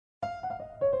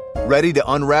Ready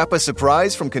to unwrap a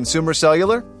surprise from Consumer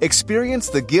Cellular? Experience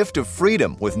the gift of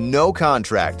freedom with no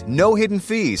contract, no hidden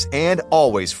fees, and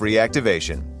always free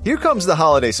activation. Here comes the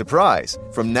holiday surprise.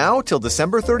 From now till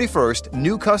December 31st,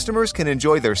 new customers can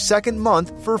enjoy their second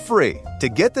month for free. To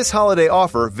get this holiday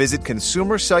offer, visit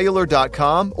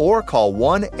ConsumerCellular.com or call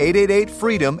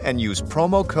 1-888-FREEDOM and use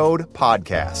promo code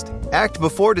PODCAST. Act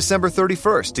before December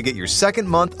 31st to get your second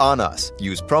month on us.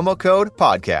 Use promo code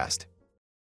PODCAST.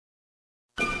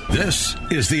 This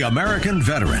is the American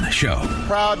Veteran Show.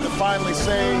 Proud to finally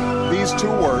say these two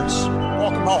words,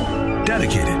 welcome home.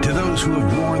 Dedicated to those who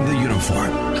have worn the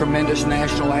uniform. Tremendous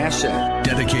national asset.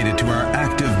 Dedicated to our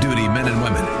active duty men and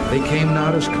women. They came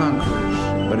not as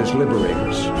conquerors, but as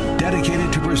liberators.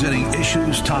 Dedicated to presenting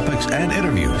issues, topics, and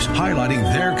interviews highlighting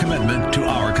their commitment to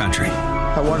our country.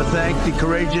 I want to thank the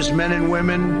courageous men and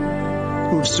women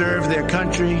who've served their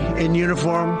country in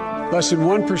uniform. Less than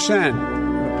 1%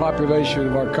 population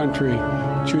of our country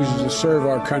chooses to serve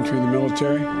our country in the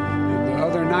military. And the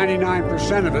other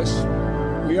 99% of us,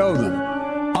 we owe them.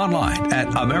 Online at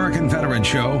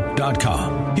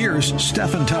AmericanVeteranShow.com. Here's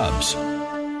Stephen Tubbs.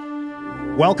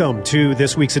 Welcome to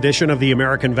this week's edition of the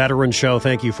American Veteran Show.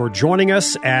 Thank you for joining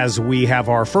us as we have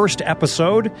our first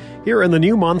episode here in the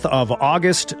new month of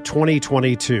August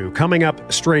 2022. Coming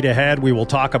up straight ahead, we will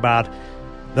talk about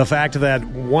the fact that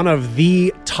one of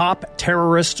the top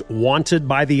terrorists wanted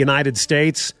by the United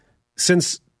States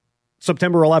since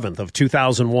September 11th of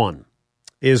 2001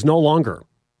 is no longer.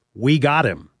 We got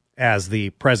him, as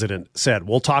the president said.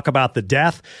 We'll talk about the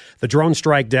drone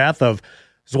strike death of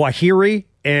Zawahiri,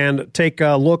 and take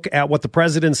a look at what the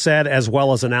president said, as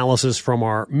well as analysis from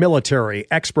our military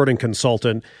expert and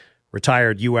consultant,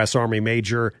 retired U.S. Army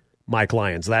Major Mike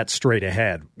Lyons. That's straight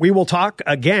ahead. We will talk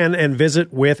again and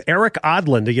visit with Eric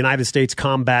Odland, a United States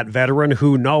combat veteran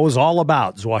who knows all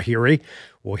about Zawahiri.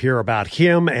 We'll hear about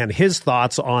him and his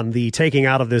thoughts on the taking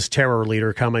out of this terror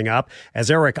leader coming up, as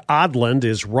Eric Odland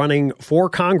is running for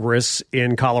Congress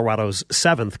in Colorado's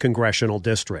 7th Congressional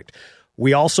District.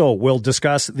 We also will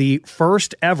discuss the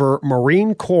first ever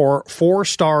Marine Corps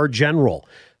 4-star general.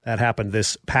 That happened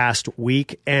this past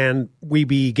week. And we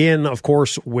begin, of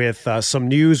course, with some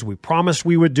news. We promised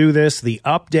we would do this, the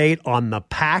update on the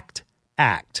PACT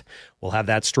Act. We'll have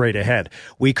that straight ahead.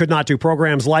 We could not do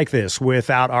programs like this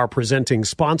without our presenting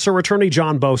sponsor, Attorney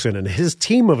John Boesen, and his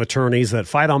team of attorneys that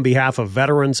fight on behalf of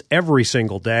veterans every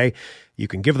single day. You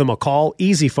can give them a call,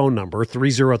 easy phone number,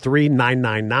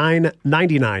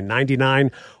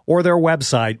 303-999-9999, or their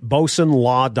website,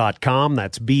 boesenlaw.com.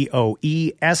 That's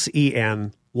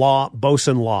BOESEN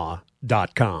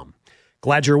boesenlaw.com.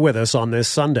 Glad you're with us on this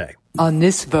Sunday. On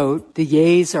this vote, the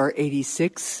yeas are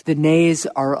 86, the nays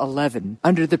are 11.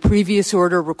 Under the previous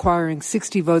order requiring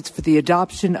 60 votes for the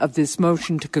adoption of this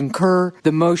motion to concur,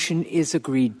 the motion is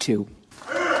agreed to.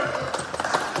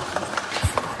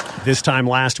 This time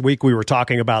last week, we were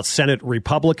talking about Senate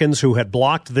Republicans who had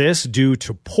blocked this due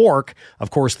to pork.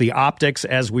 Of course, the optics,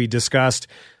 as we discussed,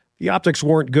 the optics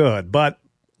weren't good, but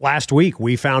last week,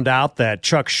 we found out that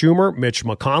Chuck Schumer, Mitch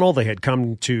McConnell, they had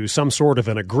come to some sort of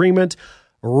an agreement.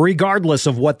 Regardless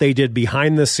of what they did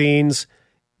behind the scenes,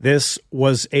 this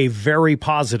was a very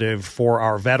positive for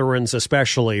our veterans,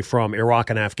 especially from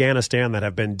Iraq and Afghanistan, that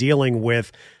have been dealing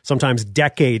with sometimes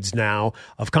decades now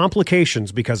of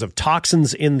complications because of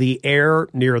toxins in the air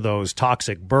near those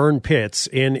toxic burn pits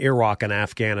in Iraq and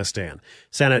Afghanistan.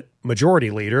 Senate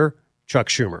Majority Leader Chuck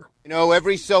Schumer. You know,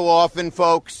 every so often,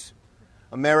 folks,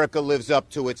 America lives up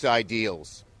to its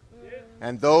ideals,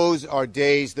 and those are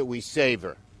days that we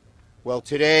savor. Well,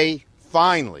 today,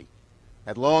 finally,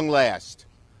 at long last,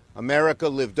 America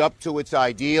lived up to its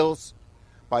ideals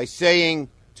by saying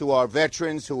to our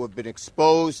veterans who have been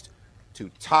exposed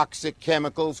to toxic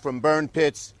chemicals from burn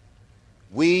pits,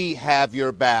 we have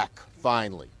your back,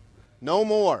 finally. No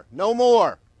more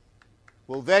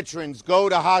will veterans go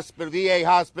to VA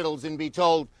hospitals and be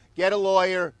told, get a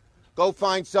lawyer, go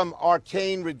find some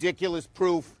arcane, ridiculous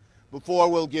proof before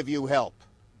we'll give you help.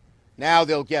 Now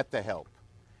they'll get the help.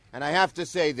 And I have to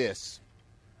say this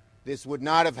would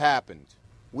not have happened.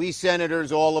 We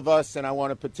senators, all of us, and I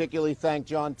want to particularly thank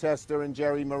John Tester and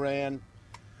Jerry Moran,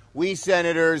 we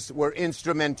senators were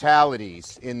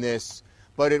instrumentalities in this,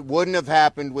 but it wouldn't have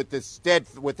happened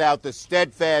without the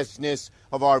steadfastness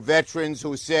of our veterans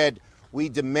who said, we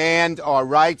demand our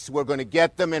rights, we're going to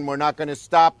get them, and we're not going to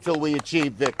stop till we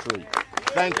achieve victory.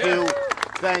 Thank you,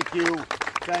 thank you,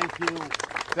 thank you,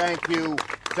 thank you,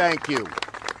 thank you.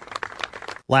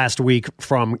 Last week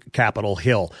from Capitol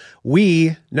Hill,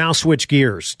 we now switch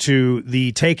gears to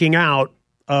the taking out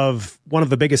of one of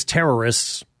the biggest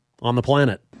terrorists on the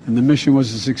planet. And the mission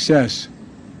was a success.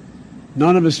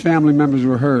 None of his family members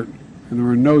were hurt, and there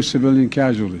were no civilian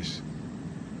casualties.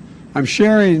 I'm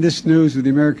sharing this news with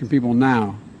the American people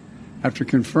now, after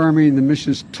confirming the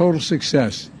mission's total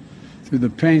success through the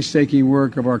painstaking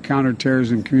work of our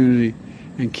counterterrorism community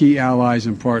and key allies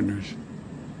and partners.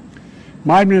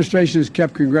 My administration has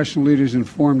kept congressional leaders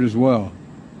informed as well.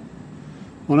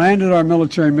 When I ended our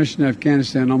military mission in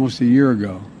Afghanistan almost a year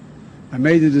ago, I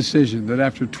made the decision that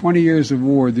after 20 years of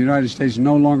war, the United States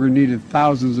no longer needed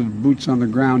thousands of boots on the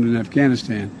ground in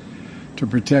Afghanistan to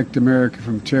protect America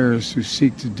from terrorists who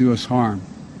seek to do us harm.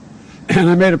 And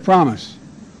I made a promise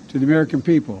to the American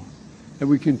people that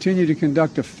we continue to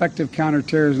conduct effective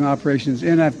counterterrorism operations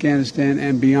in Afghanistan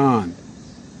and beyond.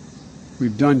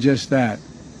 We've done just that.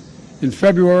 In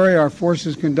February, our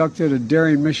forces conducted a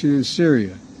daring mission in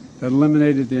Syria that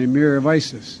eliminated the emir of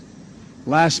ISIS.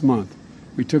 Last month,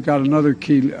 we took out another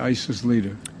key ISIS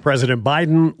leader. President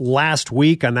Biden last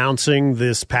week announcing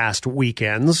this past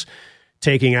weekend's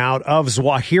taking out of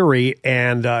Zawahiri,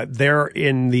 and there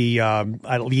in the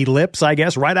ellipse, I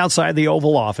guess, right outside the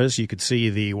Oval Office, you could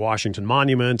see the Washington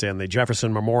Monument and the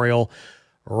Jefferson Memorial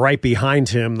right behind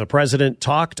him. The president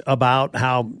talked about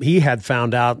how he had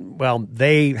found out, well,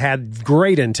 they had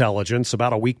great intelligence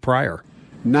about a week prior.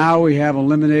 Now we have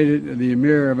eliminated the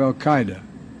emir of al-Qaeda.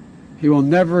 He will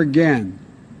never again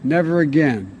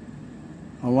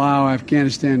allow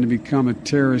Afghanistan to become a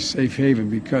terrorist safe haven,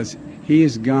 because he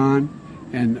is gone,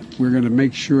 and we're going to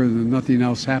make sure that nothing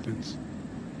else happens.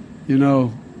 You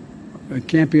know, it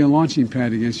can't be a launching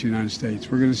pad against the United States.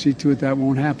 We're going to see to it that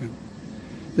won't happen.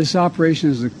 This operation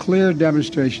is a clear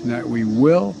demonstration that we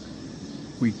will,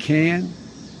 we can,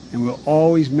 and will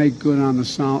always make good on the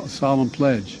solemn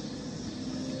pledge.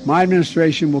 My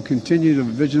administration will continue to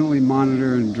vigilantly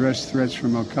monitor and address threats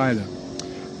from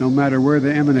al-Qaeda, no matter where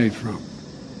they emanate from.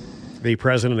 The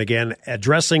president, again,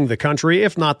 addressing the country,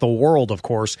 if not the world, of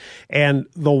course. And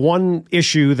the one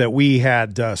issue that we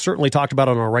had certainly talked about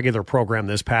on our regular program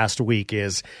this past week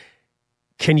is,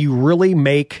 can you really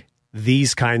make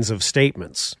these kinds of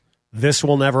statements? This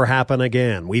will never happen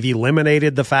again. We've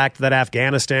eliminated the fact that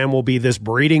Afghanistan will be this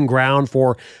breeding ground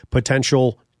for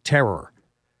potential terror.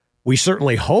 We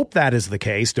certainly hope that is the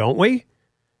case, don't we?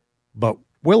 But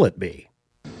will it be?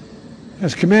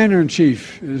 As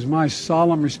Commander-in-Chief, it is my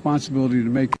solemn responsibility to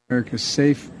make America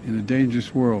safe in a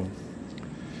dangerous world.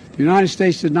 The United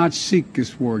States did not seek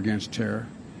this war against terror.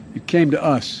 It came to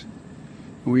us,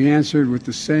 and we answered with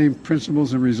the same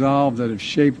principles and resolve that have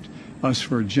shaped us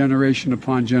for generation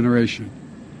upon generation.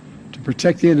 To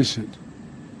protect the innocent,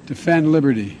 defend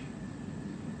liberty,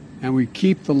 and we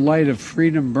keep the light of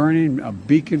freedom burning, a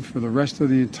beacon for the rest of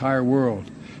the entire world,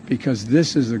 because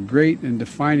this is a great and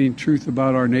defining truth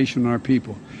about our nation and our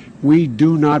people. We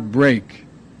do not break.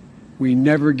 We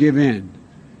never give in.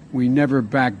 We never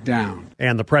back down.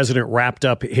 And the president wrapped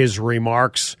up his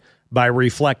remarks by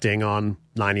reflecting on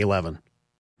 9/11.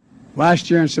 Last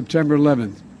year on September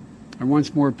 11th, I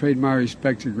once more paid my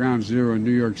respect to Ground Zero in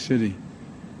New York City,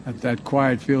 at that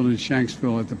quiet field in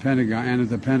Shanksville at the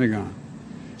Pentagon.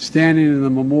 Standing in the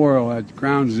memorial at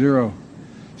Ground Zero,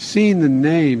 seeing the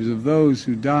names of those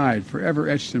who died forever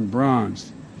etched in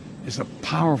bronze, is a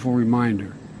powerful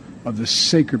reminder of the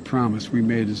sacred promise we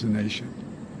made as a nation.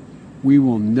 We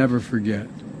will never forget.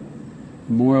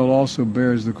 The memorial also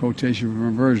bears the quotation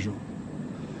from Virgil: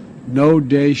 "No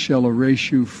day shall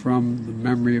erase you from the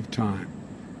memory of time.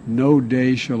 No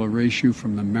day shall erase you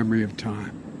from the memory of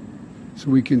time." So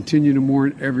we continue to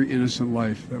mourn every innocent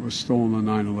life that was stolen on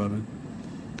 9/11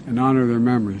 and honor their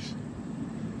memories.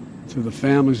 To the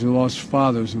families who lost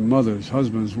fathers and mothers,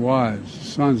 husbands, wives,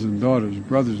 sons and daughters,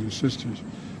 brothers and sisters,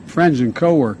 friends and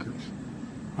co-workers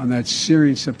on that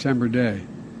searing September day,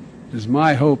 it is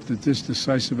my hope that this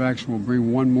decisive action will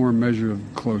bring one more measure of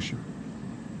closure.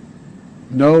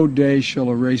 No day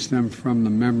shall erase them from the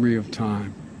memory of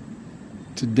time.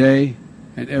 Today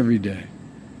and every day,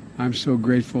 I'm so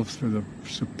grateful for the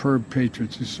superb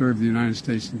patriots who serve the United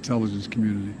States intelligence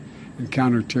community and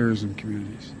counterterrorism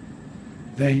communities.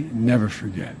 They never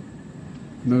forget.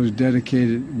 And those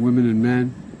dedicated women and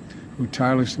men who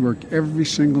tirelessly work every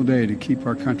single day to keep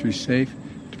our country safe,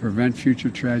 to prevent future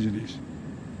tragedies.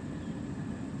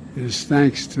 It is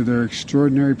thanks to their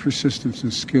extraordinary persistence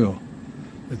and skill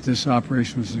that this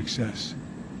operation was a success.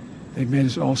 They've made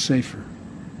us all safer.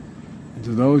 And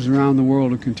to those around the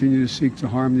world who continue to seek to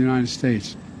harm the United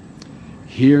States,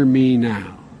 hear me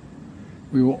now.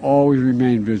 We will always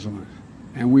remain vigilant,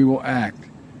 and we will act,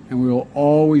 and we will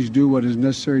always do what is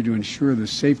necessary to ensure the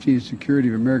safety and security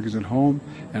of Americans at home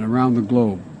and around the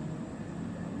globe.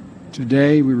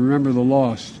 Today, we remember the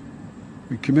lost.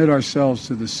 We commit ourselves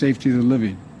to the safety of the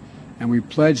living, and we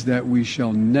pledge that we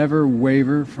shall never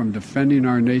waver from defending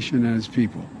our nation and its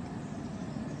people.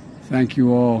 Thank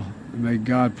you all, and may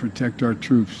God protect our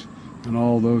troops and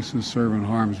all those who serve in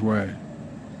harm's way.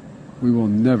 We will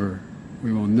never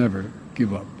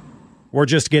give up. We're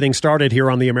just getting started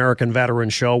here on the American Veteran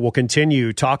Show. We'll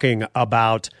continue talking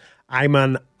about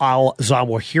Ayman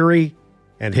al-Zawahiri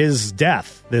and his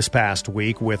death this past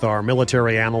week with our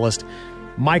military analyst,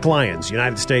 Mike Lyons,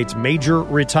 United States Major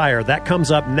retired. That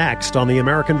comes up next on the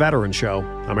American Veteran Show,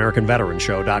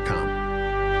 AmericanVeteranShow.com.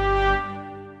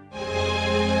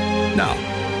 Now,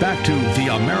 back to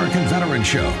the American Veteran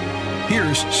Show.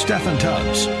 Here's Stephen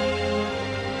Tubbs.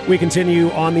 We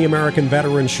continue on the American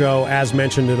Veteran Show, as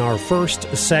mentioned in our first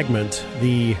segment,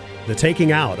 the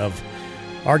taking out of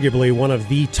arguably one of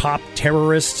the top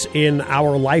terrorists in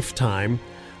our lifetime,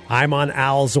 Ayman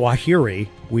al-Zawahiri.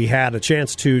 We had a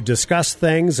chance to discuss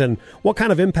things and what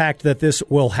kind of impact that this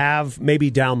will have maybe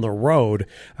down the road.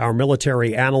 Our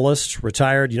military analyst,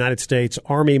 retired United States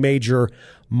Army Major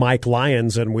Mike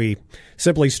Lyons, and we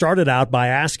simply started out by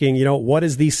asking, what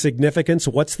is the significance,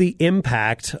 what's the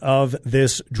impact of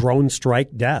this drone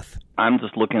strike death? I'm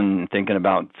just thinking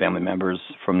about family members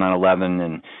from 9/11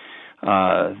 and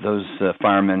those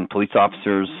firemen, police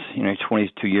officers,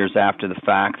 22 years after the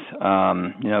fact,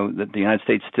 that the United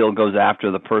States still goes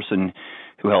after the person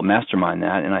who helped mastermind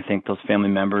that. And I think those family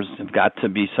members have got to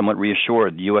be somewhat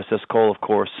reassured. The USS Cole, of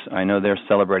course, I know they're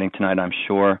celebrating tonight, I'm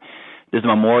sure. There's a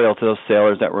memorial to those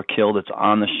sailors that were killed. It's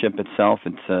on the ship itself.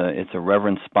 It's a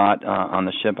reverend spot on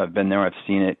the ship. I've been there. I've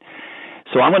seen it.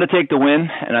 So I'm going to take the win,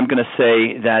 and I'm going to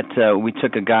say that we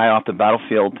took a guy off the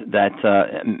battlefield that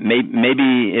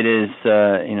maybe it is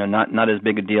not as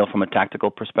big a deal from a tactical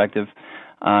perspective.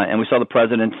 And we saw the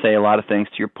president say a lot of things,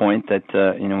 to your point, that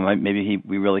maybe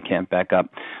we really can't back up.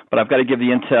 But I've got to give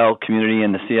the intel community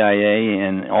and the CIA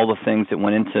and all the things that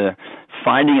went into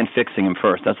finding and fixing him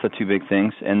first. That's the two big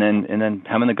things. And then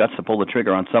having the guts to pull the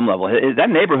trigger on some level. That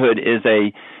neighborhood is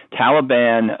a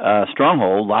Taliban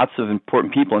stronghold, lots of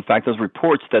important people. In fact, those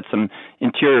reports that some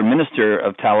interior minister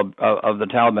of the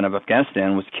Taliban of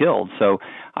Afghanistan was killed. So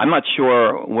I'm not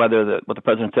sure whether what the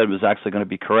president said was actually going to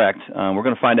be correct. We're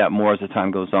going to find out more as the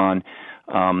time goes on.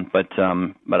 But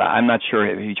I'm not sure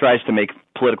if he tries to make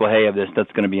political hay of this,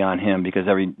 that's going to be on him, because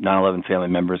every 9/11 family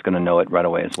member is going to know it right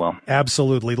away as well.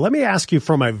 Absolutely. Let me ask you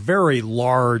from a very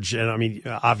large, and I mean,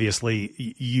 obviously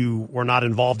you were not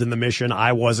involved in the mission.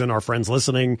 I wasn't. Our friends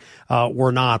listening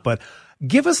were not. But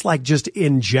give us, just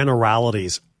in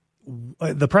generalities.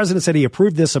 The president said he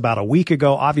approved this about a week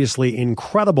ago. Obviously,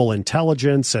 incredible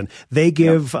intelligence, and they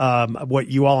give what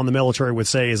you all in the military would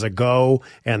say is a go.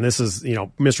 And this is,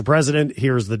 Mr. President,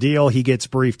 here's the deal. He gets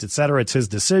briefed, et cetera. It's his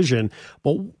decision.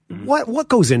 But what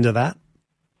goes into that?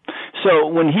 So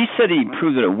when he said he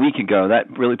approved it a week ago, that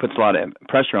really puts a lot of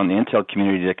pressure on the intel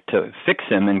community to fix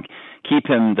him and keep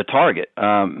him the target.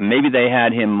 Maybe they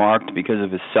had him marked because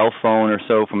of his cell phone or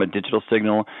so from a digital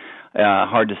signal.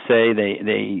 Hard to say.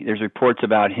 There's reports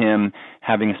about him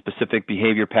having specific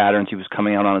behavior patterns. He was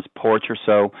coming out on his porch or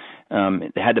so.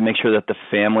 They had to make sure that the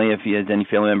family, if he has any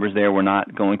family members there, were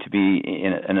not going to be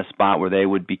in a spot where they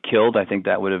would be killed. I think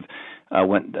that would have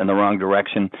went in the wrong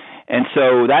direction. And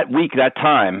so that week, that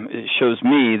time, it shows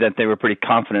me that they were pretty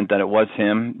confident that it was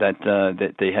him, that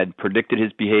they had predicted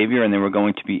his behavior, and they were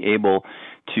going to be able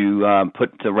to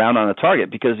put the round on the target,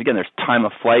 because, again, there's time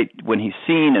of flight when he's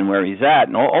seen and where he's at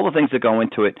and all the things that go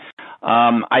into it.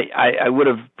 I would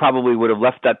have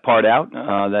left that part out,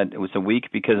 that it was a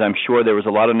week, because I'm sure there was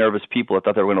a lot of nervous people that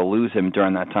thought they were going to lose him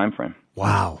during that time frame.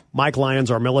 Wow. Mike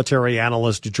Lyons, our military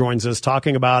analyst, joins us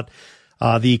talking about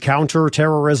the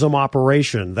counterterrorism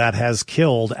operation that has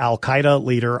killed al-Qaeda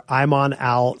leader Ayman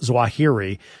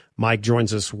al-Zawahiri. Mike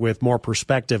joins us with more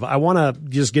perspective. I want to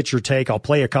just get your take. I'll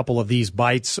play a couple of these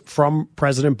bites from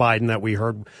President Biden that we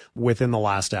heard within the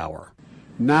last hour.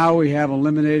 Now we have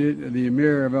eliminated the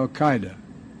emir of al-Qaeda.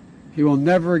 He will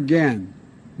never again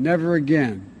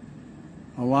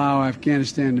allow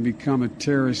Afghanistan to become a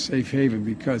terrorist safe haven,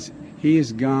 because he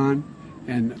is gone,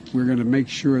 and we're going to make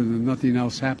sure that nothing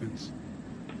else happens.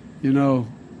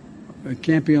 It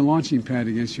can't be a launching pad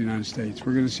against the United States.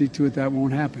 We're going to see to it that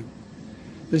won't happen.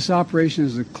 This operation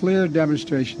is a clear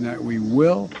demonstration that we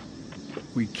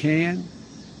can,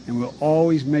 and will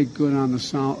always make good on the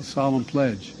solemn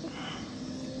pledge.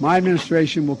 My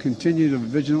administration will continue to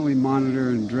vigilantly monitor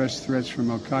and address threats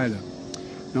from al-Qaeda,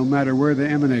 no matter where they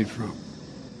emanate from.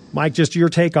 Mike, just your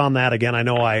take on that. Again, I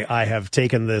know I have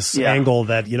taken this angle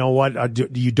that,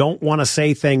 you don't want to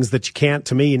say things that you can't,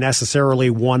 to me, necessarily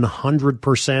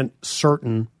 100%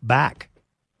 certain back.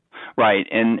 Right,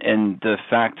 and the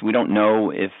fact we don't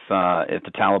know if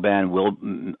the Taliban will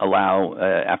allow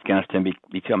Afghanistan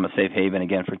become a safe haven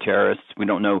again for terrorists. We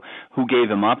don't know who gave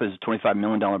him up as a $25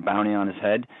 million bounty on his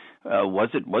head. Was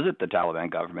it the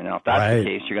Taliban government? Now, if that's the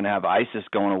case, you're going to have ISIS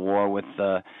going to war with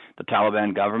the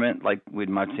Taliban government, like we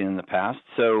might have seen in the past.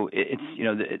 So it's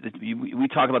we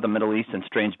talk about the Middle East and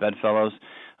strange bedfellows.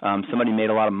 Somebody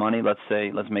made a lot of money. Let's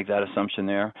make that assumption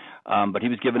there. But he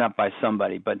was given up by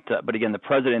somebody. But again, the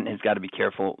president has got to be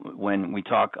careful when we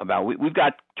talk about. We've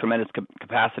got tremendous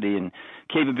capacity and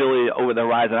capability over the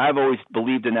horizon. I've always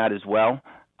believed in that as well.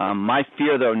 My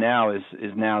fear, though, now is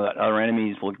now that our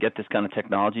enemies will get this kind of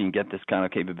technology and get this kind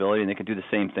of capability, and they can do the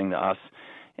same thing to us.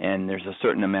 And there's a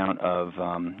certain amount of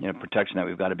protection that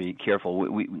we've got to be careful.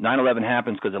 9/11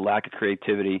 happens because of lack of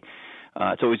creativity.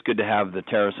 It's always good to have the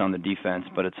terrorists on the defense,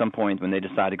 but at some point when they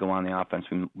decide to go on the offense,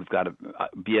 we've got to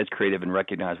be as creative and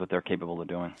recognize what they're capable of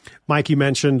doing. Mike, you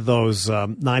mentioned those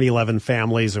 9/11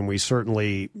 families, and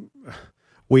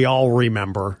we all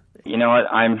remember. You know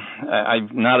what? I'm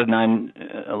not a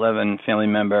 9/11 family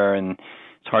member, and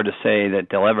it's hard to say that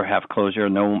they'll ever have closure.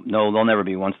 No, they'll never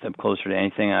be one step closer to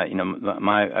anything.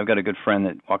 I've got a good friend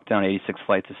that walked down 86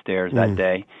 flights of stairs that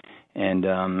day, and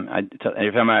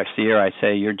every time I see her, I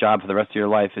say, your job for the rest of your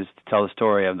life is to tell the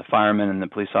story of the firemen and the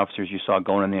police officers you saw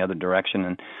going in the other direction,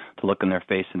 and to look in their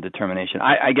face in determination.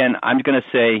 I'm going to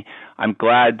say I'm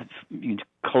glad.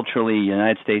 Culturally, the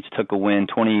United States took a win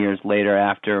 20 years later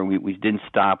after we didn't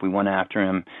stop. We went after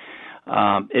him.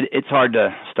 It's hard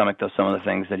to stomach some of the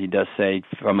things that he does say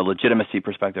from a legitimacy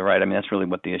perspective, right? I mean, that's really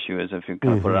what the issue is if you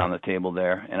kind of put it on the table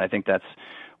there. And I think that's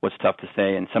what's tough to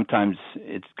say. And sometimes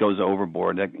it goes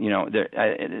overboard.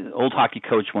 Old hockey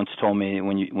coach once told me,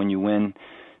 when you win,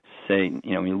 say,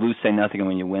 when you lose, say nothing, and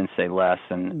when you win, say less.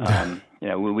 And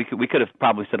we could have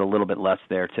probably said a little bit less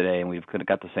there today, and we could have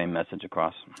got the same message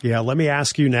across. Yeah, let me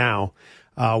ask you now,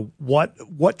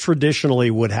 what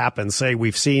traditionally would happen? Say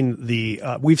we've seen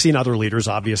other leaders,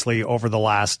 obviously, over the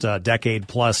last decade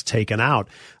plus taken out.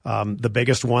 The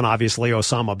biggest one, obviously,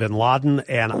 Osama bin Laden,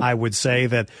 and I would say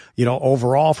that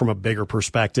overall, from a bigger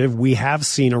perspective, we have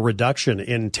seen a reduction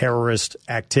in terrorist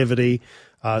activity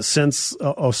since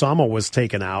Osama was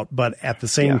taken out. But at the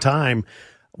same time,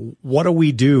 what do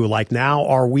we do? Like now,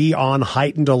 are we on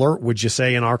heightened alert, would you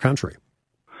say, in our country?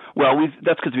 Well,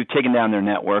 that's because we've taken down their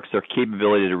networks, their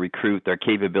capability to recruit, their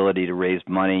capability to raise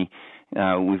money.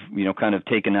 We've kind of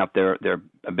taken out their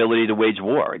ability to wage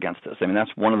war against us. I mean,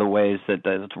 that's one of the ways that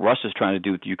Russia's trying to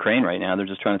do with Ukraine right now. They're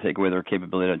just trying to take away their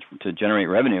capability to generate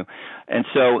revenue. And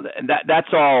so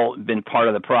that's all been part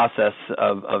of the process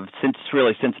of since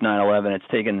 9/11. It's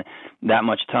taken that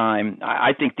much time.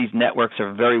 I think these networks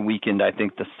are very weakened. I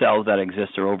think the cells that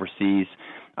exist are overseas.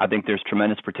 I think there's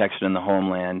tremendous protection in the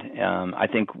homeland. I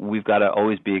think we've got to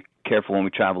always be careful when we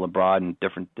travel abroad and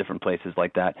different places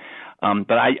like that.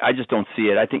 But I just don't see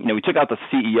it. I think we took out the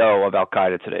CEO of Al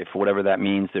Qaeda today, for whatever that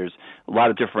means. There's a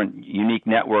lot of different unique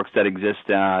networks that exist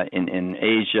in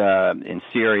Asia, in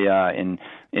Syria, in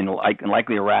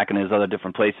likely Iraq, and there's other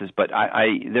different places. But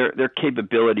their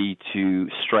capability to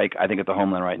strike, I think, at the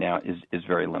homeland right now is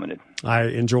very limited. I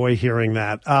enjoy hearing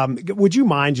that. Would you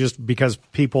mind, just because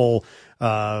people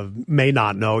may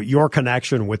not know, your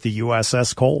connection with the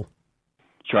USS Cole?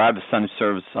 Sure, I have a son who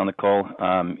serves on the Cole.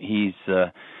 He's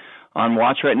on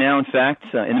watch right now, in fact,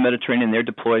 in the Mediterranean. They're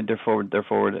deployed. They're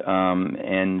forward.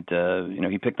 And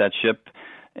he picked that ship.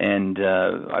 And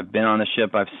I've been on the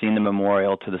ship. I've seen the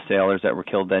memorial to the sailors that were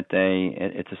killed that day.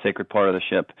 It's a sacred part of the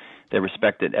ship. They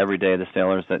respect it every day, the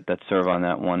sailors that serve on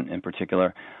that one in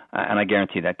particular. And I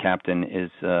guarantee that captain is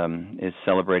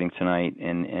celebrating tonight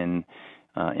in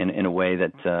a way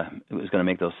that is going to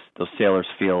make those sailors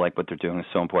feel like what they're doing is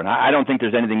so important. I don't think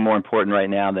there's anything more important right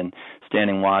now than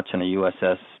standing watch on a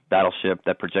USS battleship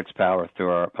that projects power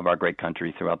of our great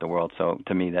country throughout the world. So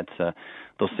to me, that's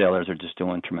those sailors are just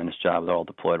doing a tremendous job. They're all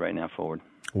deployed right now forward.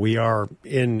 We are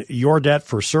in your debt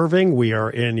for serving. We are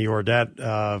in your debt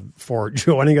for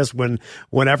joining us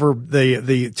whenever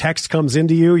the text comes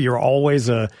into you. You're always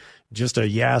just a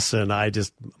yes, and I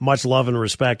just much love and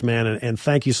respect, man, and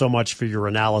thank you so much for your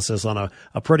analysis on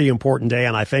a pretty important day.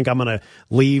 And I think I'm going to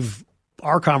leave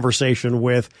our conversation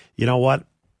with, you know what,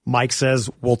 Mike says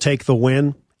we'll take the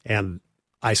win, and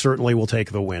I certainly will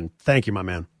take the win. Thank you, my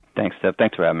man. Thanks, Steph.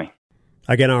 Thanks for having me.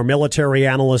 Again, our military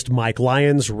analyst, Mike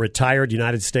Lyons, retired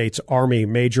United States Army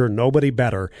Major, nobody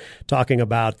better, talking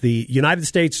about the United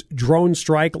States drone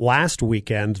strike last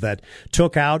weekend that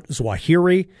took out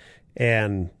Zawahiri.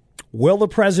 And will the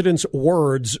president's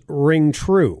words ring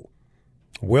true?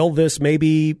 Will this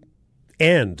maybe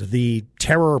end the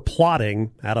terror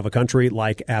plotting out of a country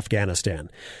like Afghanistan.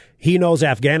 He knows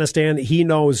Afghanistan, he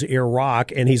knows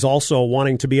Iraq, and he's also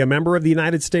wanting to be a member of the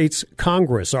United States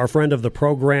Congress. Our friend of the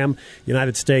program,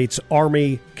 United States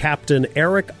Army Captain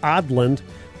Eric Odland.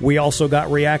 We also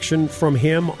got reaction from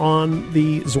him on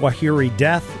the Zawahiri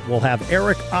death. We'll have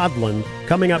Eric Odland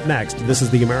coming up next. This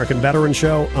is the American Veteran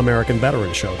Show,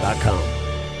 AmericanVeteranShow.com.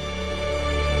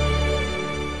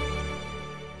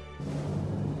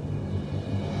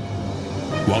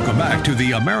 Welcome back to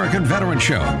the American Veteran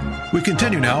Show. We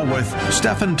continue now with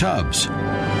Stephen Tubbs.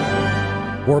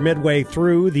 We're midway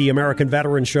through the American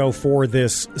Veteran Show for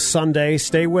this Sunday.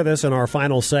 Stay with us in our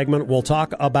final segment. We'll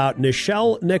talk about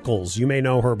Nichelle Nichols. You may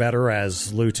know her better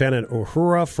as Lieutenant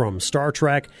Uhura from Star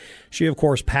Trek. She, of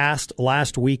course, passed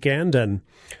last weekend, and,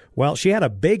 well, she had a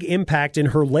big impact in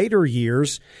her later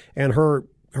years, and her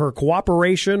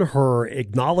cooperation, her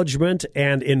acknowledgement,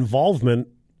 and involvement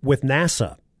with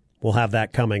NASA. We'll have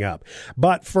that coming up.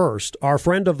 But first, our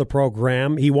friend of the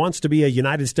program, he wants to be a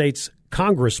United States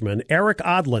Congressman. Eric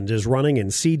Odland is running in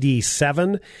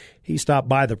CD7. He stopped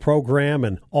by the program,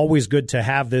 and always good to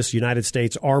have this United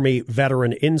States Army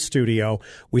veteran in studio.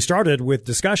 We started with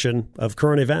discussion of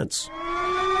current events.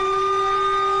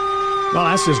 Well,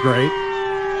 that's just great.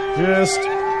 Just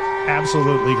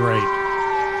absolutely great.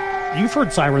 You've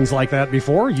heard sirens like that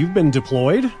before. You've been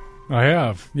deployed. I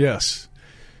have, yes.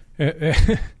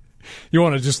 You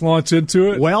want to just launch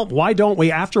into it? Well, why don't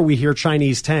we after we hear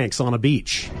Chinese tanks on a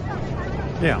beach?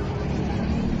 Yeah.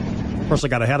 Of course, I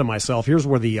got ahead of myself. Here's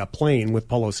where the plane with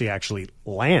Pelosi actually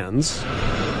lands.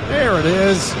 There it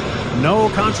is.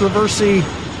 No controversy.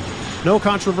 No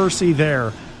controversy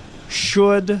there.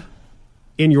 Should,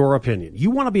 in your opinion,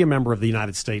 you want to be a member of the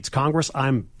United States Congress?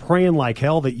 I'm praying like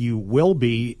hell that you will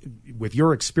be with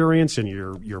your experience and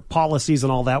your policies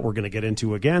and all that we're going to get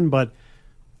into again. But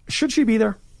should she be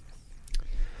there?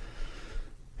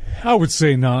 I would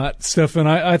say not, Stephen.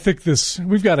 I think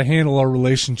we've got to handle our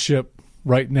relationship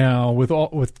right now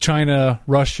with China,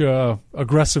 Russia,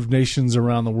 aggressive nations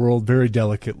around the world very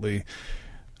delicately.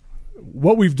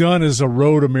 What we've done is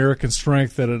erode American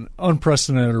strength at an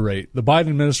unprecedented rate. The Biden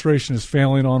administration is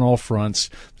failing on all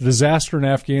fronts. The disaster in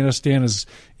Afghanistan is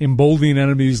emboldening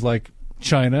enemies like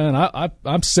China, and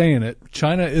I'm saying it.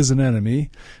 China is an enemy,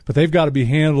 but they've got to be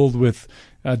handled with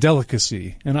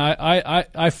delicacy. And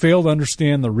I fail to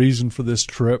understand the reason for this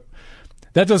trip.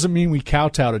 That doesn't mean we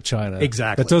kowtow to China.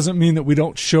 Exactly. That doesn't mean that we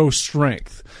don't show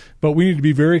strength. But we need to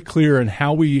be very clear in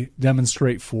how we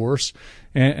demonstrate force.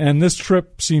 And this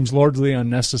trip seems largely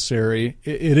unnecessary.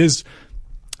 It is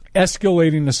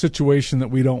escalating a situation that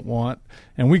we don't want.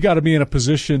 And we got to be in a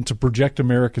position to project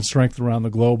American strength around the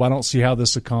globe. I don't see how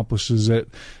this accomplishes it.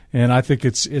 And I think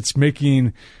it's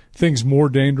making things more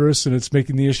dangerous, and it's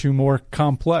making the issue more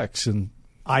complex. And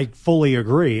I fully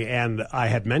agree, and I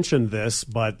had mentioned this,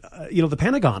 but the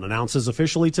Pentagon announces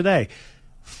officially today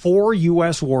 4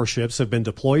 U.S. warships have been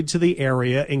deployed to the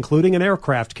area, including an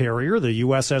aircraft carrier, the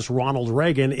USS Ronald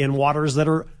Reagan, in waters that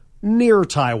are near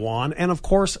Taiwan. And of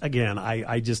course, again,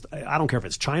 I don't care if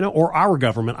it's China or our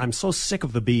government. I'm so sick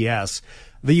of the BS.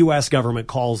 The U.S. government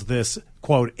calls this,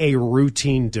 quote, a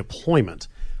routine deployment.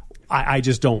 I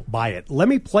just don't buy it. Let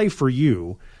me play for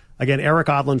you, again, Eric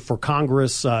Odland for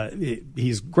Congress.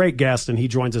 He's a great guest, and he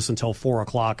joins us until 4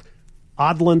 o'clock.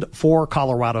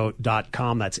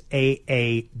 OdlandForColorado.com. That's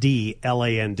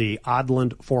AADLAND.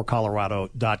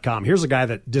 OdlandForColorado.com. Here's a guy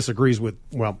that disagrees with,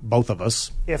 well, both of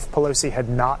us. If Pelosi had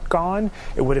not gone,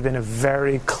 it would have been a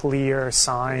very clear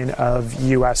sign of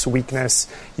U.S. weakness,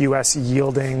 U.S.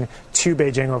 yielding to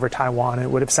Beijing over Taiwan. It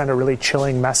would have sent a really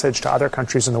chilling message to other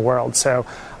countries in the world. So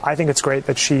I think it's great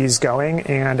that she's going,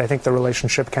 and I think the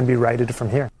relationship can be righted from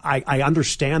here. I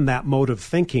understand that mode of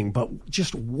thinking, but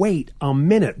just wait a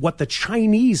minute. What the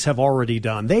Chinese have already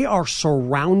done, they are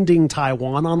surrounding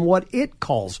Taiwan on what it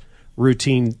calls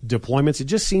routine deployments. It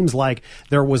just seems like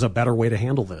there was a better way to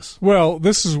handle this. Well,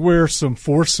 this is where some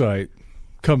foresight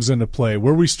comes into play,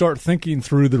 where we start thinking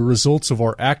through the results of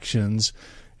our actions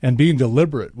and being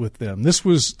deliberate with them.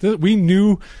 We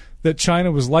knew that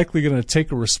China was likely going to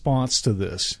take a response to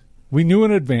this. We knew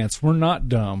in advance. We're not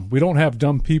dumb. We don't have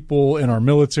dumb people in our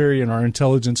military and our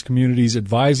intelligence communities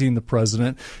advising the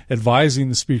president, advising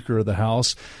the Speaker of the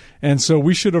House. And so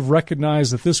we should have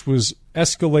recognized that this was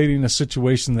escalating a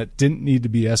situation that didn't need to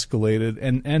be escalated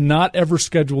and not ever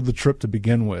scheduled the trip to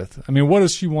begin with. I mean, what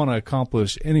does she want to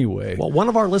accomplish anyway? Well, one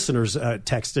of our listeners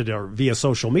texted or via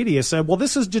social media said, well,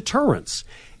 this is deterrence.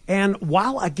 And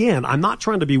while, again, I'm not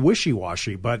trying to be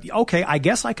wishy-washy, but okay, I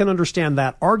guess I can understand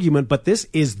that argument, but this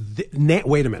is,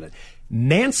 wait a minute.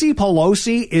 Nancy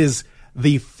Pelosi is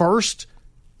the first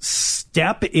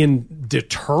step in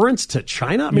deterrence to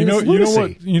China? I mean,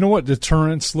 you know what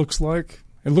deterrence looks like?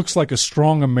 It looks like a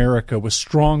strong America with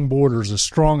strong borders, a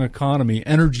strong economy,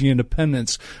 energy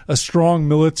independence, a strong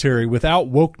military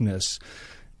without wokeness.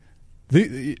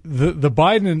 The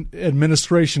Biden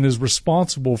administration is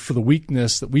responsible for the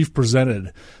weakness that we've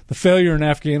presented. The failure in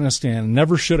Afghanistan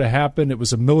never should have happened. It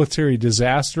was a military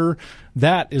disaster.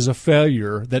 That is a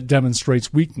failure that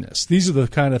demonstrates weakness. These are the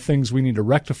kind of things we need to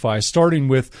rectify, starting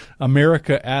with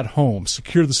America at home.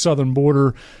 Secure the southern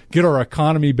border, get our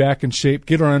economy back in shape,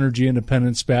 get our energy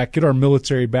independence back, get our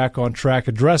military back on track,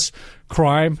 address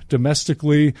crime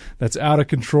domestically that's out of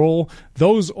control.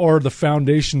 Those are the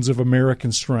foundations of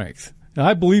American strength. Now,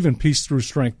 I believe in peace through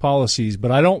strength policies,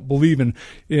 but I don't believe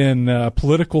in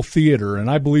political theater.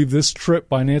 And I believe this trip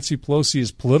by Nancy Pelosi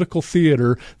is political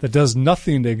theater that does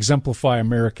nothing to exemplify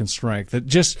American strength. It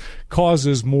just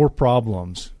causes more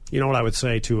problems. You know what I would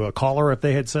say to a caller if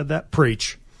they had said that?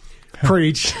 Preach.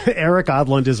 Preach. Eric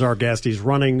Odland is our guest. He's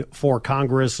running for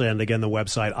Congress. And again, the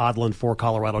website,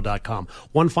 odlandforcolorado.com.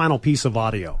 One final piece of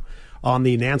audio on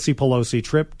the Nancy Pelosi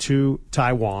trip to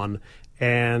Taiwan.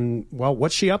 And, well,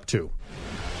 what's she up to?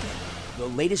 The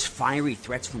latest fiery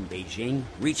threats from Beijing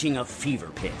reaching a fever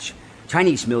pitch.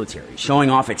 Chinese military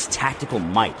showing off its tactical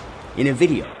might in a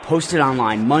video posted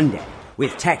online Monday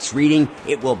with text reading,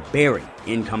 "It will bury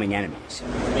incoming enemies."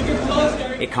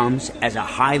 It comes as a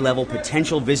high-level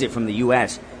potential visit from the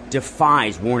U.S.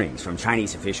 defies warnings from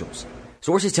Chinese officials.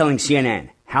 Sources telling CNN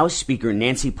House Speaker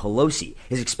Nancy Pelosi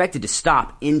is expected to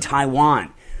stop in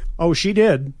Taiwan. Oh, she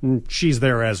did. She's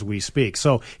there as we speak.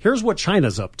 So here's what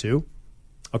China's up to.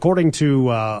 According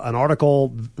to an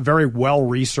article, very well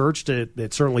researched,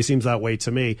 it certainly seems that way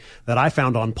to me, that I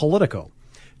found on Politico.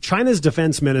 China's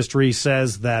defense ministry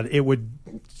says that it would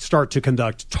start to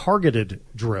conduct targeted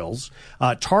drills,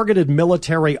 targeted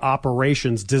military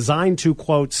operations designed to,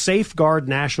 quote, safeguard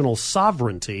national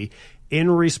sovereignty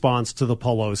in response to the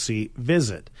Pelosi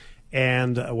visit.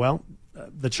 And, well,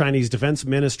 the Chinese defense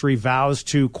ministry vows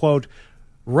to, quote,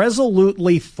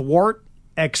 resolutely thwart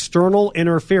external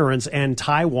interference and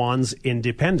Taiwan's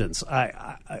independence.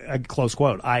 Close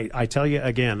quote. I tell you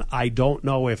again, I don't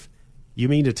know if you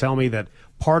mean to tell me that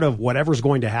part of whatever's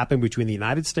going to happen between the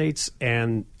United States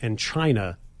and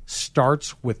China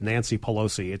starts with Nancy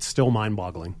Pelosi. It's still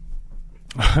mind-boggling.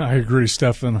 I agree,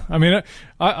 Stefan. I mean,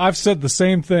 I've said the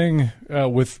same thing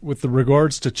with the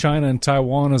regards to China and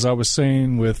Taiwan as I was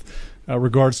saying with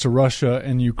regards to Russia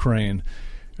and Ukraine.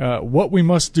 What we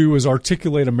must do is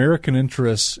articulate American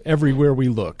interests everywhere we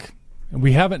look. And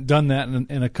we haven't done that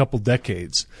in a couple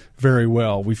decades very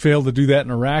well. We failed to do that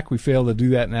in Iraq. We failed to do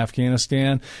that in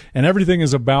Afghanistan. And everything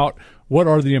is about what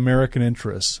are the American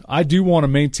interests. I do want to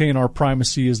maintain our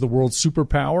primacy as the world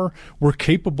superpower. We're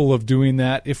capable of doing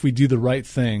that if we do the right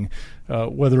thing,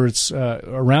 whether it's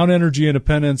around energy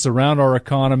independence, around our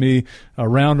economy,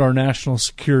 around our national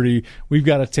security. We've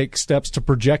got to take steps to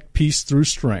project peace through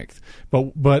strength.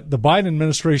 But the Biden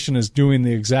administration is doing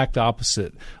the exact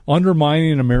opposite,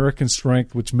 undermining American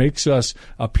strength, which makes us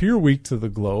appear weak to the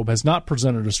globe, has not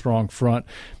presented a strong front.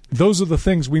 Those are the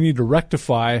things we need to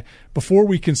rectify before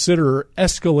we consider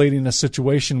escalating a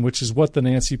situation, which is what the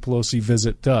Nancy Pelosi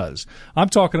visit does. I'm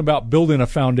talking about building a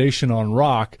foundation on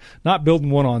rock, not building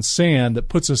one on sand that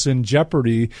puts us in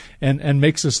jeopardy and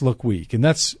makes us look weak. And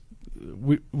that's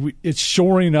it's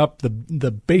shoring up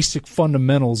the basic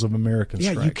fundamentals of American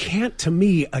strength. Yeah, you can't, to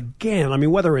me, again, I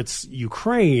mean, whether it's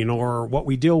Ukraine or what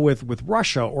we deal with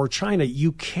Russia or China,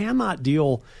 you cannot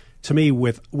deal, to me,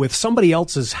 with somebody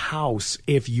else's house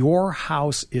if your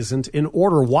house isn't in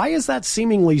order. Why is that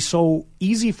seemingly so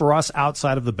easy for us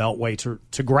outside of the Beltway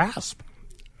to grasp?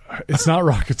 It's not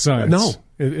rocket science. No.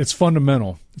 It's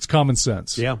fundamental. It's common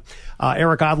sense. Yeah.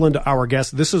 Eric Odland, our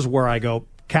guest, this is where I go,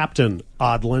 Captain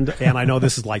Odland, and I know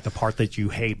this is like the part that you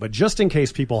hate, but just in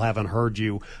case people haven't heard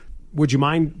you, would you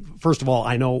mind, first of all,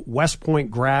 I know West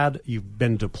Point grad, you've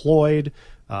been deployed,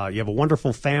 you have a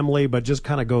wonderful family, but just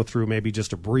kind of go through maybe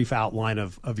just a brief outline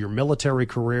of your military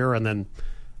career and then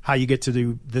how you get to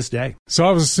do this day. So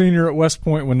I was a senior at West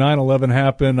Point when 9/11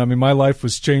 happened. I mean, my life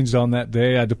was changed on that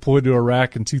day. I deployed to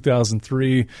Iraq in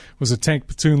 2003, was a tank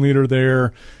platoon leader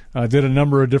there. Did a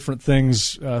number of different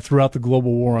things throughout the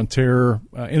global war on terror.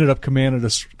 Ended up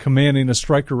commanding a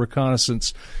striker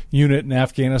reconnaissance unit in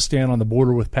Afghanistan on the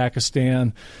border with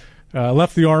Pakistan.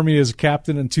 Left the Army as a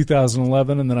captain in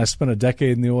 2011, and then I spent a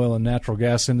decade in the oil and natural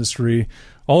gas industry.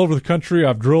 All over the country,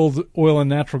 I've drilled oil and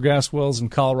natural gas wells in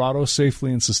Colorado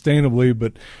safely and sustainably,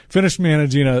 but finished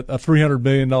managing a $300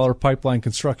 billion pipeline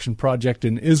construction project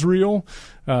in Israel,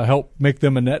 helped make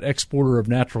them a net exporter of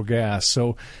natural gas.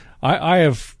 So I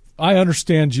have I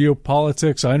understand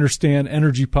geopolitics. I understand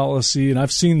energy policy, and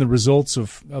I've seen the results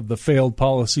of the failed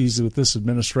policies with this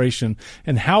administration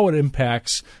and how it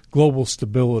impacts global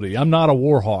stability. I'm not a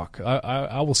war hawk.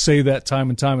 I will say that time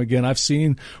and time again. I've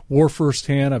seen war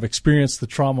firsthand. I've experienced the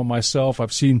trauma myself.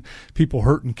 I've seen people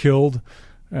hurt and killed,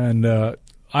 and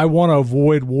I want to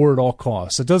avoid war at all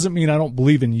costs. It doesn't mean I don't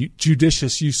believe in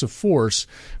judicious use of force,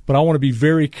 but I want to be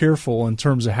very careful in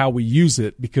terms of how we use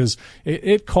it because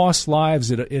it costs lives.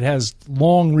 It has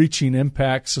long-reaching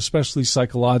impacts, especially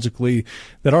psychologically,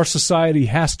 that our society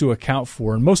has to account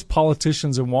for. And most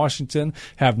politicians in Washington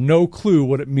have no clue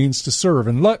what it means to serve.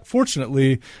 And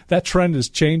fortunately, that trend is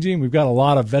changing. We've got a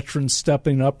lot of veterans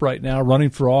stepping up right now, running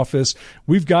for office.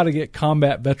 We've got to get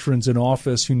combat veterans in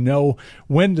office who know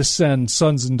when to send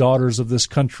sons and daughters of this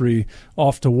country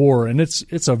off to war. And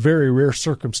it's a very rare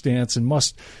circumstance and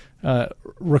must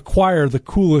require the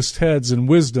coolest heads and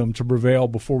wisdom to prevail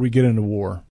before we get into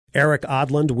war. Eric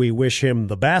Odland, we wish him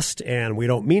the best, and we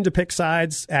don't mean to pick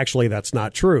sides. Actually, that's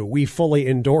not true. We fully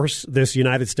endorse this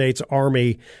United States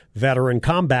Army veteran,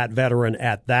 combat veteran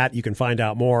at that. You can find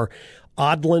out more.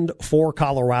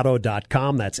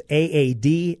 Odland4Colorado.com. That's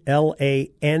AADLAND,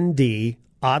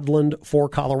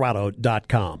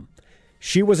 Odland4Colorado.com.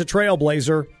 She was a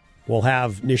trailblazer. We'll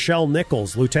have Nichelle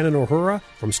Nichols, Lieutenant Uhura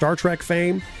from Star Trek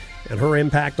fame, and her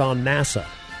impact on NASA.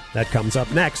 That comes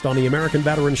up next on the American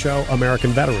Veteran Show,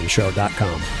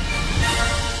 AmericanVeteranShow.com.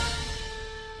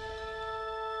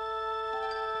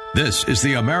 This is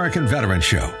the American Veteran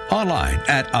Show, online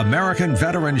at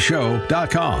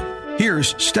AmericanVeteranShow.com.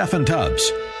 Here's Stephen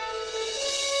Tubbs.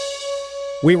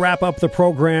 We wrap up the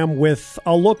program with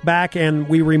a look back, and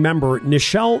we remember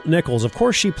Nichelle Nichols. Of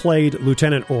course, she played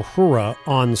Lieutenant Uhura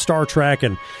on Star Trek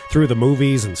and through the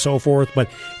movies and so forth.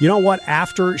 But you know what?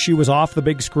 After she was off the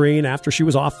big screen, after she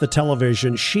was off the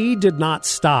television, she did not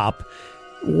stop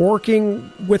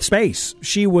working with space.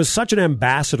 She was such an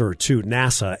ambassador to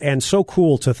NASA, and so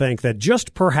cool to think that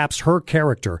just perhaps her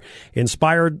character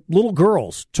inspired little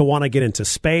girls to want to get into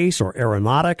space or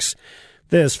aeronautics.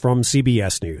 This from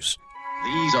CBS News.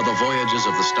 These are the voyages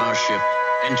of the starship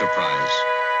Enterprise.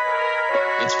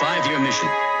 Its 5-year mission,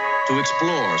 to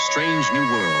explore strange new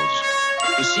worlds,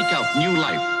 to seek out new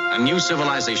life and new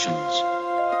civilizations,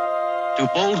 to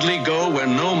boldly go where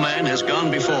no man has gone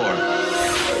before.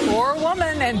 For a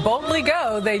woman, and boldly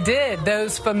go, they did.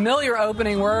 Those familiar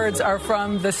opening words are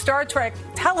from the Star Trek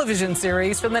television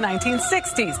series from the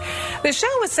 1960s. The show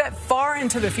was set far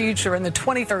into the future, in the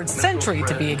 23rd century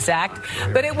to be exact,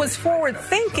 but it was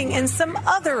forward-thinking in some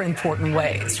other important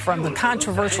ways, from the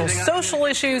controversial social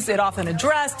issues it often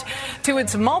addressed to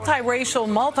its multiracial,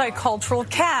 multicultural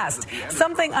cast,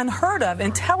 something unheard of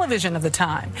in television of the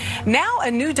time. Now a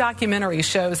new documentary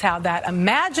shows how that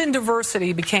imagined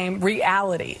diversity became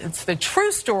reality. It's the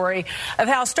true story of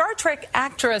how Star Trek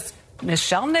actress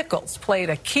Nichelle Nichols played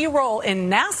a key role in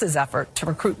NASA's effort to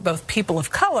recruit both people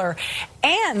of color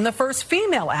and the first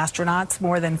female astronauts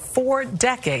more than 4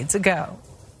 decades ago.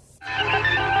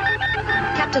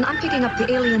 Captain, I'm picking up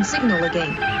the alien signal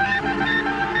again.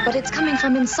 But it's coming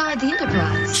from inside the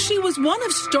Enterprise. She was one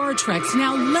of Star Trek's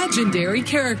now legendary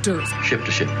characters. Ship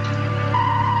to ship.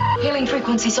 Hailing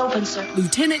frequencies open, sir.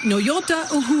 Lieutenant Nyota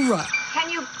Uhura, Can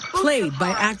you played by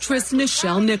actress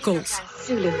Nichelle Nichols.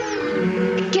 Sulu.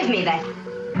 Give me that.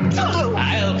 Sulu!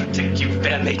 I'll protect you,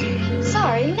 fair maiden.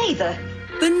 Sorry, neither.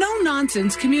 The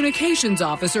no-nonsense communications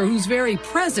officer whose very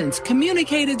presence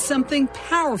communicated something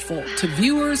powerful to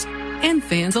viewers and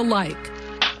fans alike.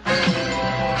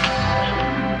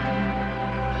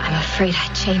 I'm afraid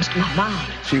I changed my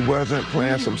mind. She wasn't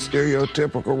playing some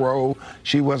stereotypical role.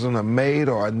 She wasn't a maid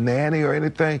or a nanny or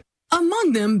anything.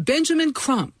 Among them, Benjamin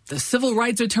Crump, the civil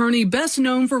rights attorney best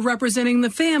known for representing the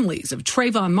families of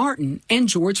Trayvon Martin and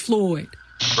George Floyd.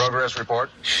 Progress report.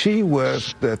 She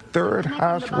was the third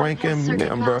highest-ranking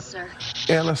member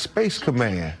in a space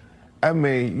command. I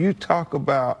mean, you talk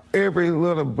about every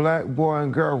little black boy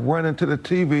and girl running to the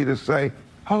TV to say,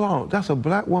 hold on, that's a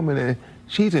black woman and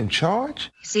she's in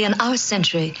charge? See, in our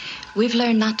century, we've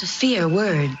learned not to fear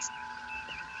words.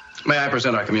 May I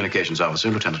present our communications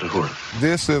officer, Lieutenant Uhura?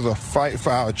 This is a fight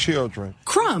for our children.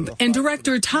 Crump and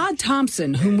director Todd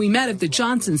Thompson, whom we met at the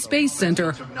Johnson Space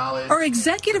Center, are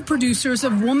executive producers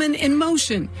of Woman in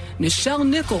Motion, Nichelle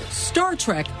Nichols, Star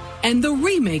Trek, and the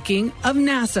remaking of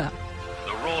NASA.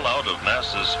 The rollout of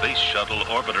NASA's Space Shuttle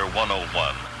Orbiter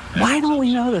 101. Why don't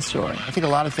we know the story? I think a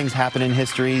lot of things happen in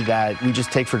history that we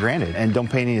just take for granted and don't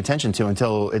pay any attention to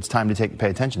until it's time to pay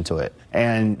attention to it.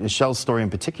 And Nichelle's story in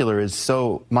particular is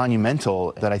so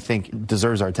monumental that I think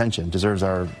deserves our attention, deserves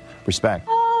our respect.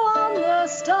 On the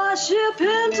Starship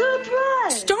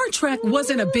Enterprise. Star Trek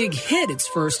wasn't a big hit its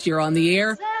first year on the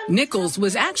air. Nichols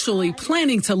was actually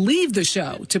planning to leave the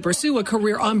show to pursue a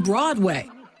career on Broadway.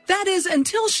 That is,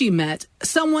 until she met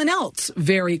someone else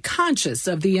very conscious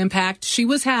of the impact she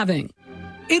was having.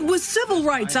 It was civil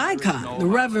rights icon, the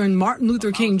Reverend Martin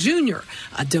Luther King Jr.,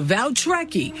 a devout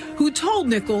Trekkie, who told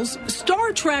Nichols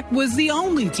Star Trek was the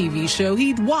only TV show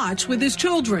he'd watch with his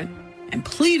children, and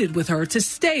pleaded with her to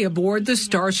stay aboard the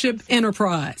Starship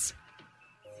Enterprise.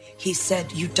 He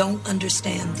said, you don't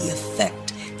understand the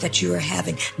effect that you are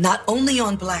having, not only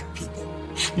on black people,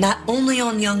 not only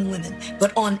on young women,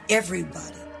 but on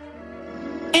everybody.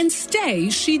 And stay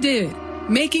she did,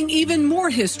 making even more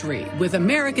history with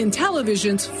American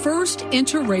television's first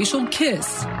interracial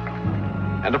kiss.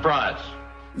 Enterprise.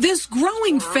 This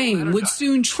growing fame would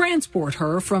soon transport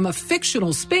her from a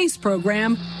fictional space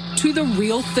program to the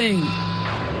real thing.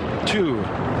 2,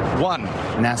 1.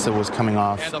 NASA was coming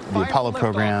off the Apollo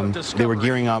program. They were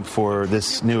gearing up for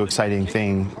this new exciting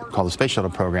thing called the Space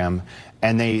Shuttle program,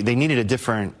 and they needed a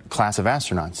different class of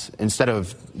astronauts instead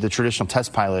of the traditional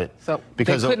test pilot. So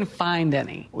because they couldn't find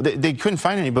any. They couldn't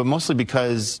find any, but mostly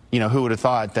because, who would have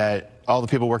thought that all the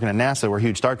people working at NASA were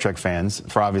huge Star Trek fans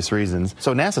for obvious reasons.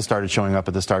 So NASA started showing up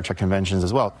at the Star Trek conventions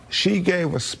as well. She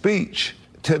gave a speech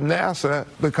to NASA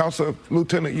because of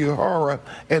Lieutenant Uhura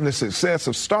and the success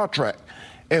of Star Trek.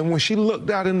 And when she looked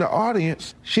out in the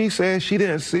audience, she said she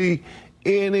didn't see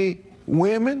any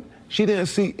women, she didn't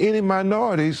see any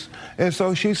minorities, and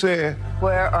so she said,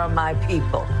 Where are my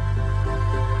people?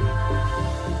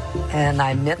 And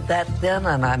I meant that then,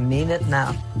 and I mean it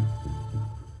now.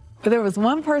 But there was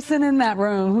one person in that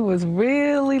room who was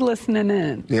really listening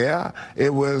in. Yeah,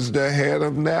 it was the head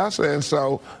of NASA, and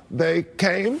so they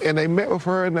came and they met with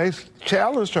her and they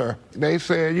challenged her. They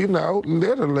said,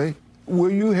 literally, will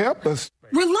you help us?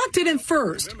 Reluctant at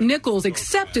first, Nichols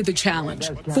accepted the challenge,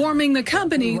 forming the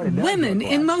company Women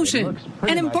in Motion,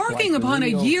 and embarking upon a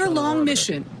year-long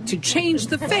mission to change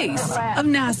the face of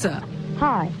NASA.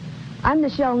 Hi, I'm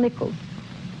Nichelle Nichols,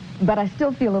 but I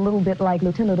still feel a little bit like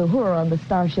Lieutenant Uhura on the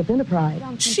Starship Enterprise.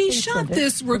 She shot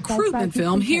this recruitment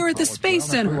film here at the Space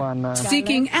Center,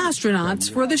 seeking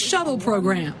astronauts for the shuttle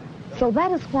program. So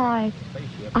that is why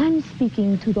I'm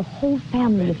speaking to the whole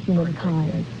family of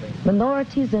humankind,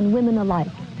 minorities and women alike.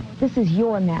 This is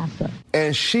your NASA.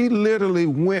 And she literally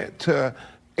went to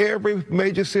every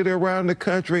major city around the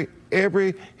country,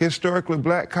 every historically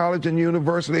black college and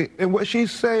university. And what she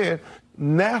said,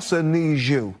 NASA needs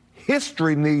you.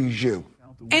 History needs you.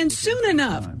 And soon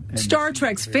enough, Star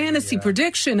Trek's fantasy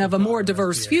prediction of a more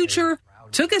diverse future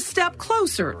took a step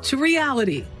closer to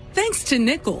reality. Thanks to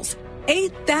Nichols,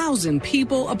 8,000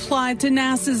 people applied to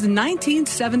NASA's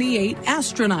 1978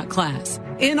 astronaut class.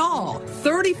 In all,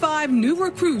 35 new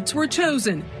recruits were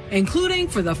chosen, including,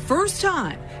 for the first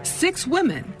time, 6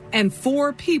 women and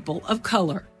 4 people of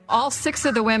color. All 6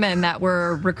 of the women that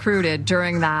were recruited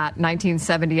during that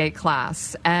 1978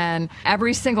 class, and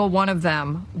every single one of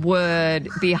them would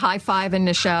be high-fiving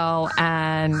Nichelle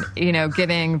and,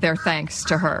 giving their thanks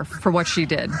to her for what she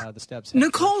did.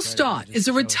 Nicole Stott is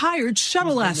a retired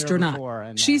shuttle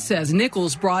astronaut. She says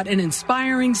Nichols brought an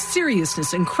inspiring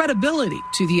seriousness and credibility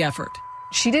to the effort.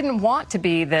 She didn't want to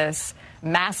be this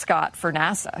mascot for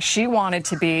NASA. She wanted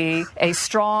to be a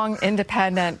strong,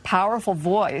 independent, powerful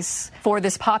voice for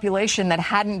this population that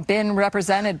hadn't been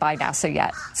represented by NASA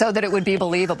yet, so that it would be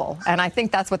believable. And I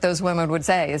think that's what those women would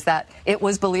say, is that it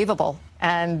was believable,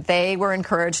 and they were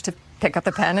encouraged to pick up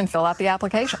the pen and fill out the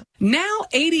application. Now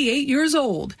 88 years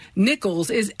old, Nichols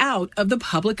is out of the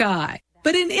public eye.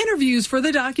 But in interviews for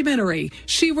the documentary,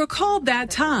 she recalled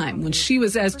that time when she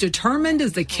was as determined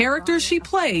as the character she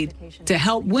played to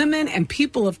help women and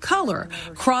people of color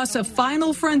cross a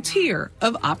final frontier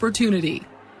of opportunity.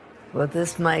 Well,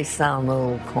 this might sound a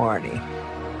little corny,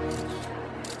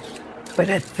 but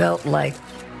it felt like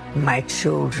my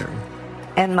children.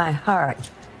 And my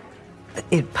heart,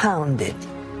 it pounded.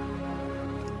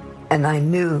 And I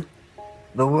knew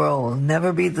the world will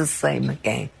never be the same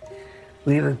again.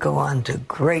 We would go on to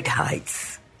great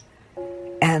heights.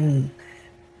 And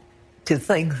to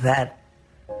think that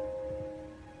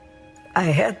I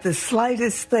had the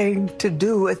slightest thing to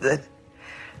do with it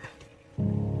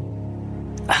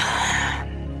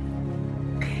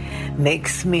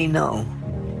makes me know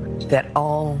that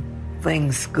all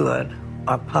things good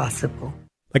are possible.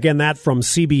 Again, that from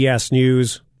CBS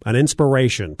News. An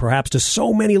inspiration, perhaps, to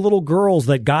so many little girls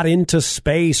that got into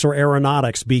space or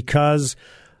aeronautics because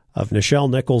of Nichelle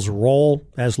Nichols' role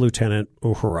as Lieutenant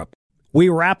Uhura. We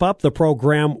wrap up the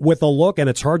program with a look, and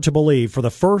it's hard to believe, for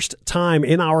the first time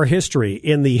in our history,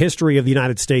 in the history of the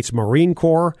United States Marine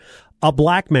Corps, A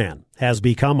black man has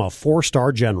become a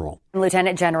 4-star general.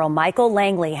 Lieutenant General Michael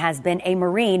Langley has been a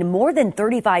Marine more than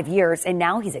 35 years, and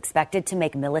now he's expected to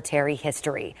make military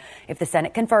history. If the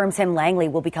Senate confirms him, Langley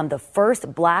will become the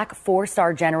first black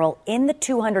 4-star general in the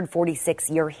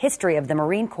 246-year history of the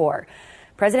Marine Corps.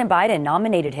 President Biden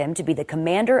nominated him to be the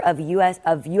commander of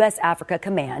U.S. Africa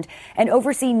Command and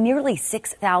oversee nearly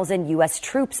 6,000 U.S.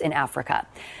 troops in Africa.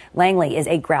 Langley is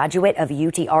a graduate of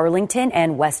UT Arlington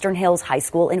and Western Hills High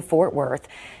School in Fort Worth.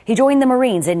 He joined the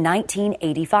Marines in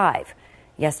 1985.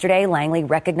 Yesterday, Langley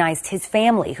recognized his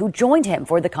family who joined him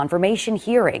for the confirmation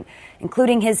hearing,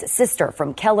 including his sister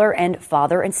from Keller and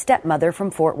father and stepmother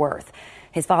from Fort Worth.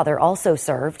 His father also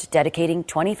served, dedicating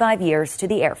 25 years to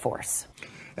the Air Force.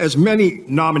 As many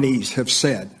nominees have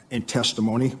said in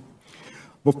testimony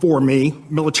before me,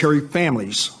 military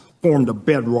families formed a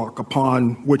bedrock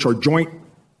upon which our joint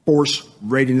force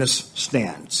readiness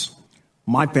stands.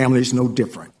 My family is no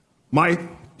different. My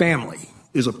family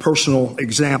is a personal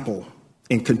example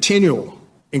and continual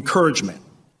encouragement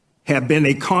have been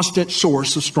a constant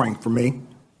source of strength for me.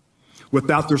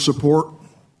 Without their support,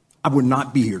 I would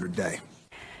not be here today.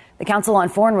 The Council on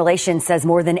Foreign Relations says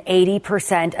more than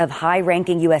 80% of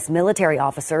high-ranking U.S. military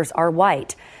officers are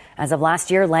white. As of last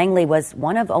year, Langley was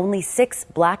one of only 6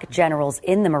 black generals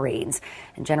in the Marines.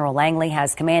 And General Langley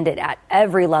has commanded at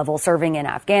every level, serving in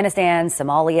Afghanistan,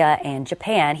 Somalia, and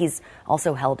Japan. He's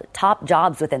also held top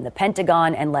jobs within the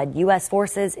Pentagon and led U.S.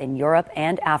 forces in Europe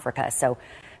and Africa. So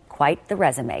quite the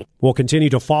resume. We'll continue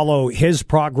to follow his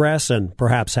progress and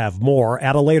perhaps have more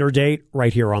at a later date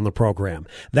right here on the program.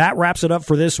 That wraps it up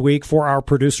for this week. For our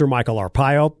producer, Michael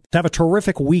Arpaio. Have a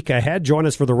terrific week ahead. Join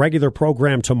us for the regular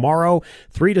program tomorrow,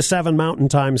 3 to 7 Mountain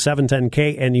Time, 710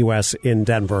 KNUS in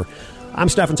Denver. I'm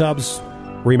Stephen Tubbs.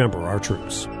 Remember our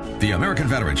troops. The American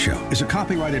Veterans Show is a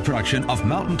copyrighted production of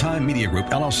Mountain Time Media Group,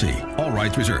 LLC. All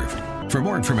rights reserved. For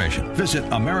more information, visit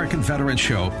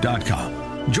AmericanVeteransShow.com.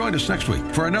 Join us next week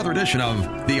for another edition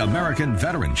of The American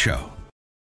Veterans Show.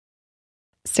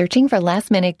 Searching for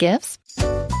last-minute gifts?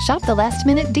 Shop the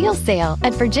last-minute deal sale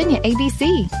at Virginia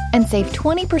ABC and save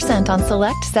 20% on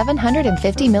select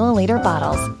 750-milliliter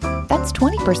bottles. That's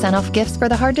 20% off gifts for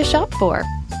the hard to shop for,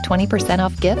 20%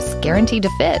 off gifts guaranteed to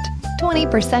fit,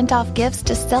 20% off gifts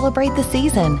to celebrate the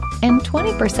season, and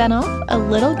 20% off a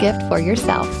little gift for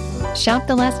yourself. Shop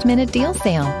the last-minute deal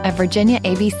sale at Virginia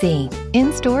ABC,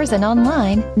 in stores and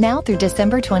online now through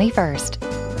December 21st.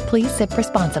 Please sip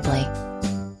responsibly.